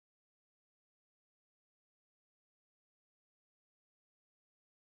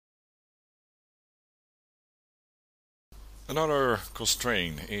Another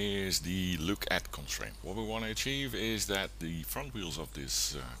constraint is the look at constraint. What we want to achieve is that the front wheels of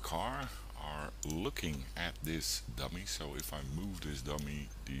this car are looking at this dummy. So if I move this dummy,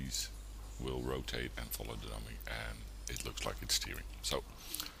 these will rotate and follow the dummy, and it looks like it's steering. So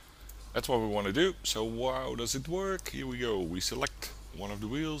that's what we want to do. So how does it work? Here we go. We select one of the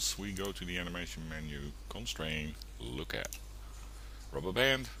wheels, we go to the animation menu, constraint, look at, rubber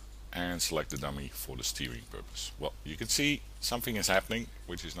band, and select the dummy for the steering purpose. Well, you can see something is happening,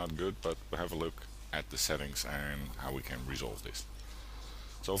 which is not good, but we'll have a look at the settings and how we can resolve this.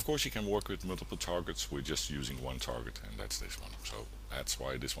 So of course you can work with multiple targets. We're just using one target, and that's this one. So that's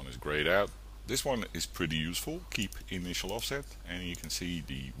why this one is grayed out. This one is pretty useful. Keep initial offset, and you can see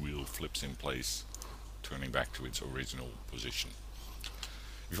the wheel flips in place, turning back to its original position.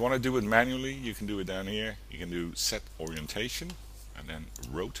 If you want to do it manually, you can do it down here. You can do set orientation and then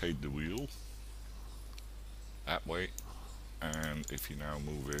rotate the wheel that way, and if you now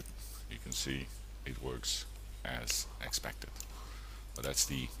move it, you can see it works as expected. But that's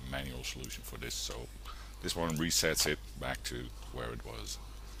the manual solution for this. So this one resets it back to where it was.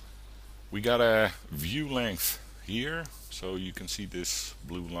 We got a view length here, so you can see this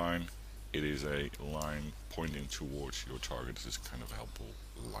blue line. It is a line pointing towards your target. This is kind of a helpful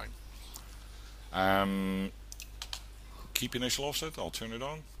line. Keep initial offset, I'll turn it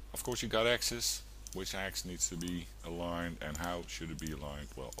on. Of course you got axis, which axis needs to be aligned and how should it be aligned?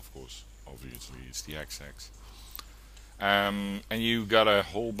 Well, of course, obviously it's the x-axis. And you got a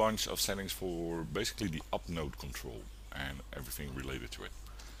whole bunch of settings for basically the up node control and everything related to it.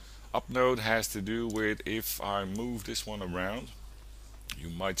 Up node has to do with if I move this one around, you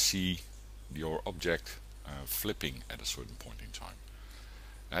might see your object flipping at a certain point in time.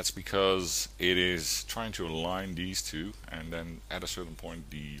 That's because it is trying to align these two, and then at a certain point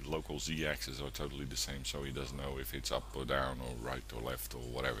the local z-axis are totally the same, so it doesn't know if it's up or down or right or left or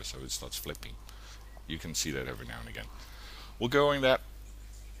whatever, so it starts flipping. You can see that every now and again. We'll go in that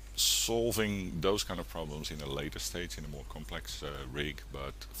solving those kind of problems in a later stage, in a more complex rig,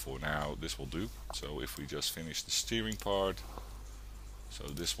 but for now this will do. So if we just finish the steering part, so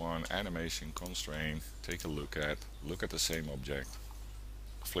this one, animation, constraint, take a look at the same object,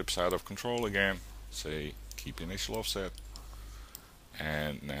 flips out of control again, say keep initial offset,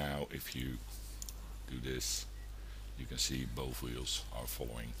 and now if you do this, you can see both wheels are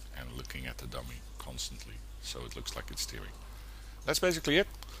following and looking at the dummy constantly, so it looks like it's steering. That's basically it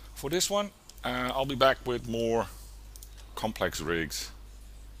for this one. I'll be back with more complex rigs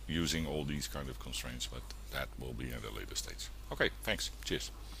using all these kind of constraints, but that will be at a later stage. Okay, thanks, cheers.